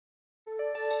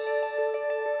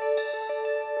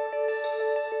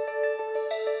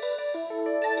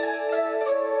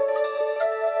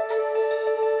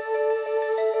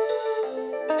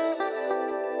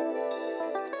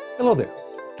Hello there.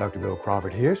 Dr. Bill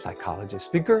Crawford here, psychologist,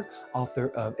 speaker, author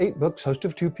of 8 books, host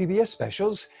of 2 PBS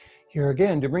specials, here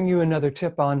again to bring you another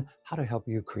tip on how to help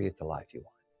you create the life you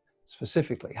want.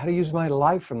 Specifically, how to use my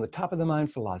life from the top of the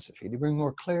mind philosophy to bring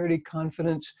more clarity,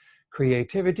 confidence,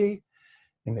 creativity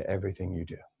into everything you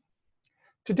do.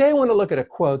 Today, I want to look at a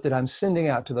quote that I'm sending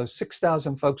out to those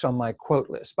 6,000 folks on my quote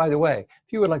list. By the way,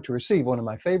 if you would like to receive one of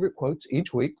my favorite quotes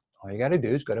each week, all you got to do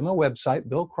is go to my website,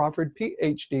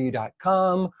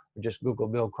 billcrawfordphd.com, or just Google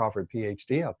Bill Crawford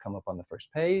PhD. I'll come up on the first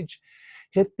page.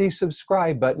 Hit the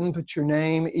subscribe button, put your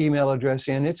name, email address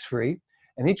in. It's free.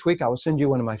 And each week I will send you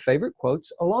one of my favorite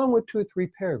quotes along with 2 or 3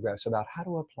 paragraphs about how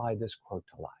to apply this quote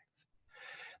to life.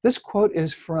 This quote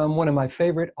is from one of my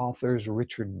favorite authors,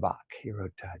 Richard Bach. He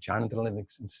wrote Jonathan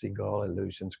Livingston Seagull,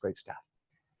 Illusions, great stuff.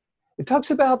 It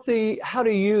talks about how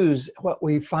to use what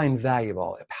we find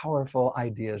valuable, powerful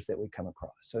ideas that we come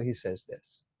across. So he says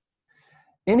this: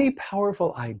 any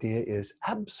powerful idea is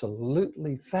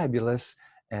absolutely fabulous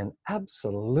and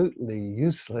absolutely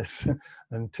useless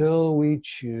until we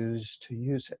choose to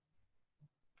use it.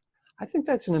 I think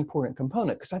that's an important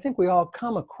component because I think we all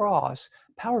come across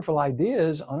powerful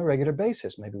ideas on a regular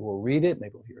basis. Maybe we'll read it,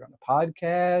 maybe we'll hear it on a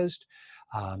podcast,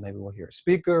 maybe we'll hear a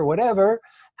speaker, whatever.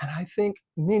 And I think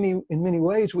in many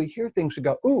ways we hear things, we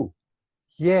go, ooh,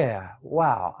 yeah,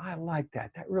 wow, I like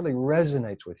that. That really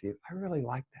resonates with you. I really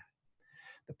like that.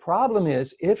 The problem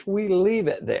is if we leave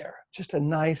it there, just a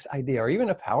nice idea or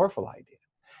even a powerful idea,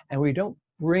 and we don't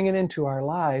bring it into our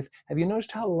life, have you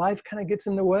noticed how life kind of gets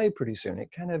in the way pretty soon?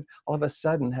 It kind of all of a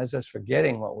sudden has us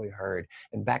forgetting what we heard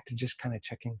and back to just kind of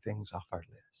checking things off our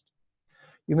list.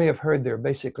 You may have heard there are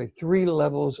basically 3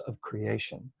 levels of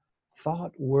creation: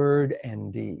 thought, word,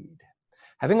 and deed.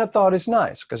 Having a thought is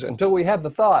nice because until we have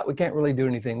the thought, we can't really do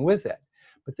anything with it.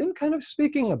 But then kind of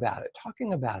speaking about it,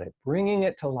 talking about it, bringing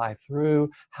it to life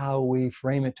through how we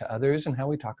frame it to others and how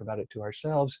we talk about it to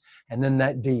ourselves, and then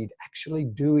that deed, actually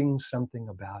doing something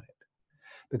about it.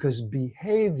 Because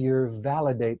behavior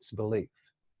validates belief.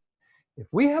 If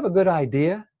we have a good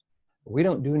idea, but we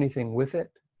don't do anything with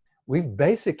it, we've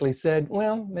basically said,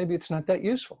 well, maybe it's not that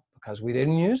useful because we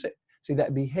didn't use it. See,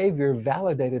 that behavior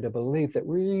validated a belief that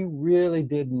we really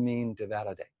didn't mean to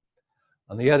validate.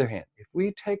 On the other hand, if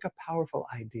we take a powerful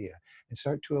idea and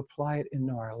start to apply it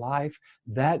into our life,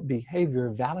 that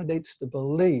behavior validates the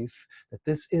belief that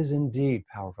this is indeed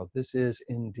powerful, this is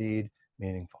indeed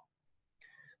meaningful.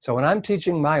 So when I'm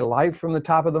teaching my life from the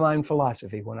top of the mind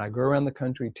philosophy, when I go around the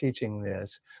country teaching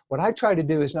this, what I try to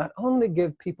do is not only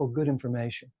give people good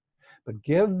information, but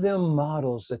give them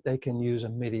models that they can use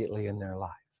immediately in their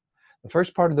life. The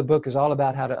first part of the book is all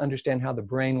about how to understand how the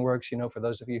brain works. You know, for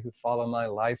those of you who follow my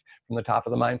life from the top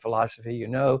of the mind philosophy, you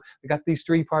know, we got these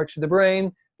 3 parts of the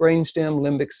brain: brainstem,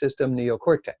 limbic system,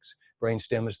 neocortex.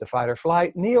 Brainstem is the fight or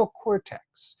flight.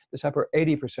 Neocortex, this upper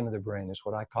 80% of the brain, is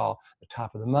what I call the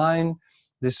top of the mind.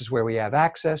 This is where we have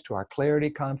access to our clarity,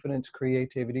 confidence,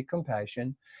 creativity,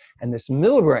 compassion. And this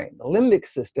middle brain, the limbic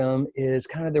system, is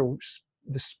kind of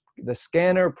the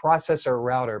scanner, processor,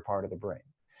 router part of the brain.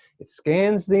 It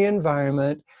scans the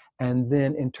environment and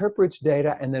then interprets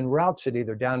data and then routes it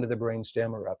either down to the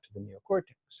brainstem or up to the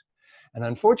neocortex. And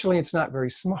unfortunately, it's not very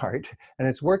smart, and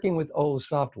it's working with old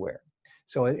software.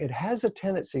 So it has a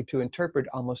tendency to interpret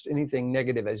almost anything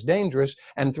negative as dangerous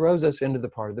and throws us into the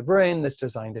part of the brain that's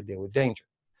designed to deal with danger.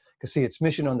 Because see, its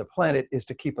mission on the planet is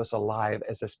to keep us alive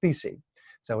as a species.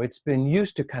 So it's been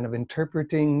used to kind of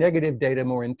interpreting negative data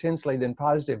more intensely than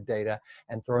positive data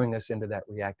and throwing us into that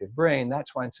reactive brain.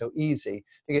 That's why it's so easy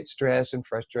to get stressed and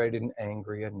frustrated and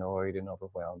angry, annoyed and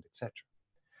overwhelmed, etc.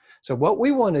 So what we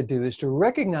want to do is to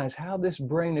recognize how this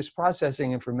brain is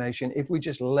processing information if we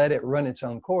just let it run its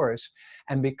own course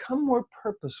and become more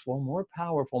purposeful, more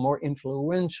powerful, more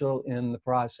influential in the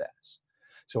process.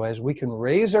 So as we can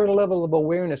raise our level of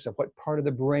awareness of what part of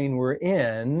the brain we're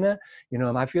in, you know,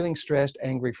 am I feeling stressed,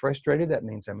 angry, frustrated? That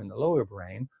means I'm in the lower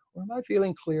brain. Or am I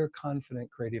feeling clear, confident,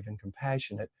 creative, and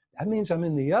compassionate? That means I'm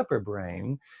in the upper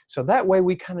brain. So that way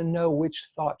we kind of know which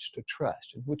thoughts to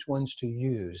trust and which ones to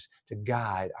use to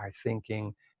guide our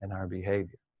thinking and our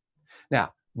behavior.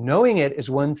 Now, knowing it is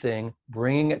one thing,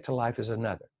 bringing it to life is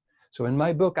another. So in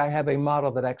my book, I have a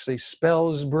model that actually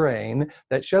spells brain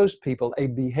that shows people a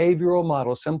behavioral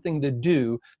model, something to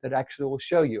do that actually will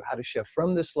show you how to shift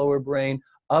from this lower brain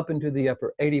up into the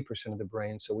upper 80% of the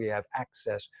brain so we have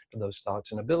access to those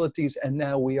thoughts and abilities. And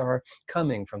now we are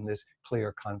coming from this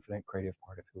clear, confident, creative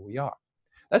part of who we are.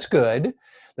 That's good.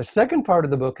 The second part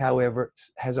of the book, however,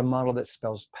 has a model that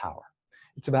spells power.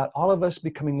 It's about all of us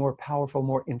becoming more powerful,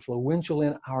 more influential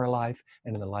in our life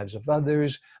and in the lives of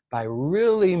others by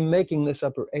really making this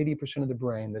upper 80% of the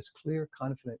brain, this clear,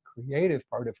 confident, creative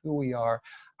part of who we are,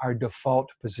 our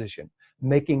default position,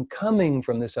 making coming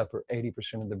from this upper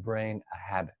 80% of the brain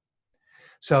a habit.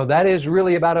 So that is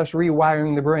really about us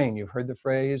rewiring the brain. You've heard the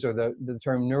phrase or the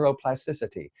term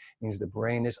neuroplasticity. It means the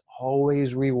brain is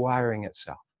always rewiring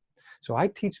itself. So I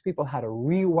teach people how to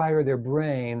rewire their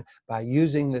brain by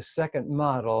using this second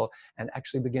model and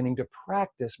actually beginning to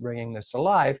practice bringing this to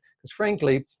life. Because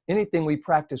frankly, anything we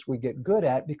practice, we get good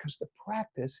at because the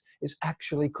practice is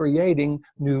actually creating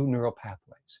new neural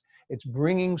pathways. It's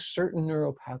bringing certain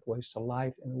neural pathways to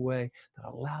life in a way that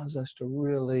allows us to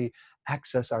really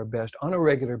access our best on a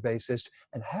regular basis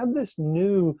and have this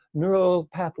new neural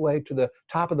pathway to the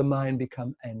top of the mind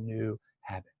become a new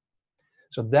habit.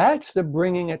 So that's the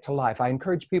bringing it to life. I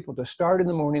encourage people to start in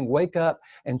the morning, wake up,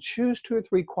 and choose 2 or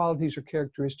 3 qualities or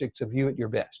characteristics of you at your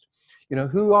best. You know,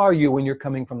 who are you when you're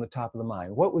coming from the top of the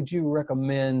mind? What would you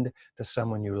recommend to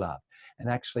someone you love? And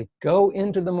actually go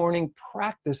into the morning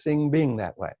practicing being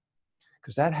that way.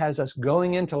 Because that has us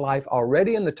going into life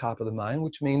already in the top of the mind,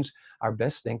 which means our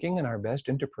best thinking and our best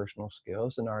interpersonal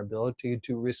skills and our ability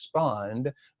to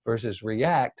respond versus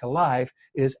react to life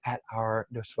is at our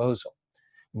disposal.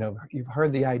 You know, you've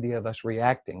heard the idea of us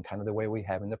reacting kind of the way we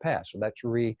have in the past. So that's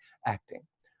reacting.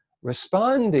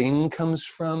 Responding comes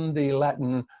from the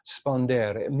Latin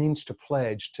spondere. It means to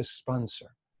pledge, to sponsor.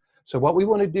 So what we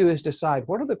want to do is decide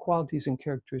what are the qualities and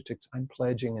characteristics I'm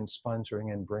pledging and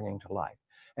sponsoring and bringing to life.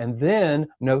 And then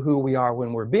know who we are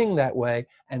when we're being that way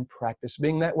and practice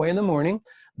being that way in the morning.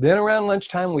 Then around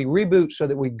lunchtime, we reboot so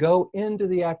that we go into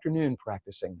the afternoon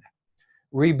practicing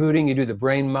that. Rebooting, you do the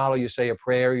brain model, you say a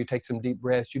prayer, you take some deep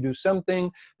breaths, you do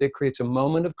something that creates a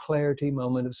moment of clarity,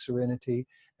 moment of serenity,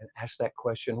 and ask that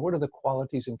question, what are the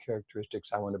qualities and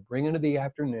characteristics I want to bring into the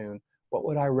afternoon? What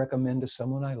would I recommend to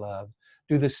someone I love?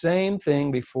 Do the same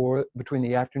thing between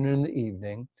the afternoon and the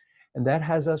evening, and that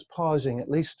has us pausing at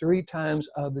least 3 times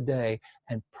of the day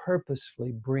and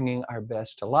purposefully bringing our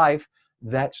best to life.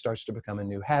 That starts to become a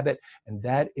new habit, and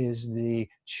that is the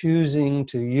choosing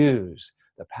to use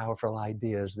the powerful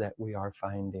ideas that we are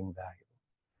finding valuable.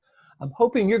 I'm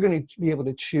hoping you're going to be able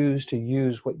to choose to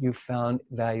use what you found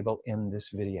valuable in this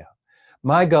video.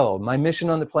 My goal, my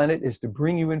mission on the planet is to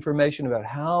bring you information about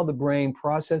how the brain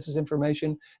processes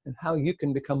information and how you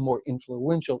can become more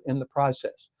influential in the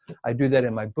process. I do that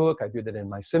in my book, I do that in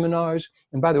my seminars.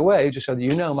 And by the way, just so that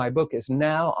you know, my book is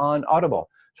now on Audible.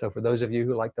 So for those of you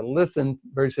who like to listen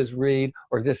versus read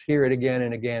or just hear it again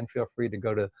and again, feel free to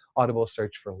go to Audible,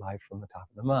 search for Life from the Top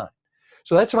of the Mind.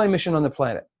 So that's my mission on the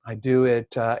planet. I do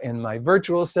it in my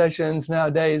virtual sessions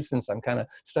nowadays since I'm kind of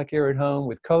stuck here at home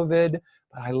with COVID.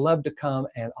 But I love to come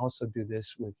and also do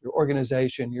this with your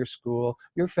organization, your school,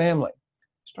 your family.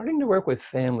 Starting to work with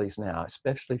families now,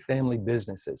 especially family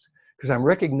businesses, because I'm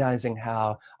recognizing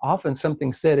how often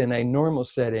something said in a normal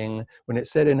setting, when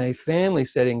it's said in a family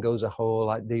setting, goes a whole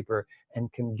lot deeper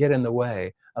and can get in the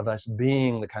way of us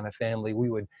being the kind of family we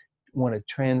would want to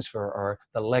transfer or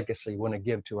the legacy we want to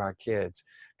give to our kids.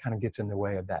 Kind of gets in the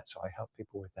way of that. So I help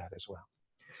people with that as well.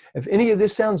 If any of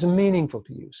this sounds meaningful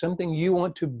to you, something you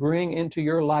want to bring into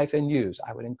your life and use,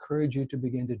 I would encourage you to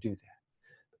begin to do that.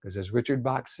 Because as Richard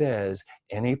Bach says,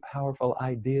 any powerful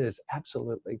idea is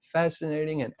absolutely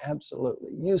fascinating and absolutely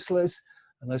useless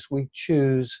unless we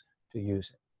choose to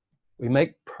use it. We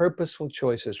make purposeful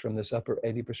choices from this upper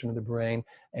 80% of the brain,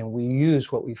 and we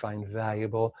use what we find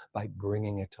valuable by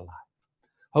bringing it to life.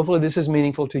 Hopefully this is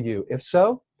meaningful to you. If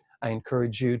so, I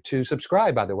encourage you to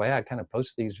subscribe, by the way. I kind of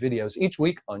post these videos each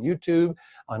week on YouTube,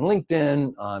 on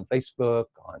LinkedIn, on Facebook,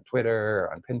 on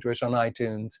Twitter, on Pinterest, on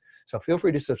iTunes. So feel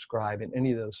free to subscribe in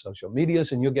any of those social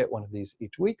medias and you'll get one of these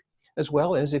each week, as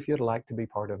well as if you'd like to be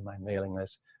part of my mailing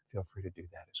list, feel free to do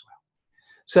that as well.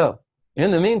 So in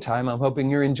the meantime, I'm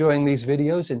hoping you're enjoying these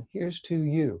videos, and here's to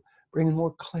you, bringing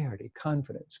more clarity,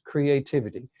 confidence,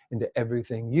 creativity into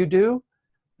everything you do.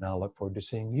 And I'll look forward to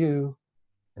seeing you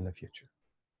in the future.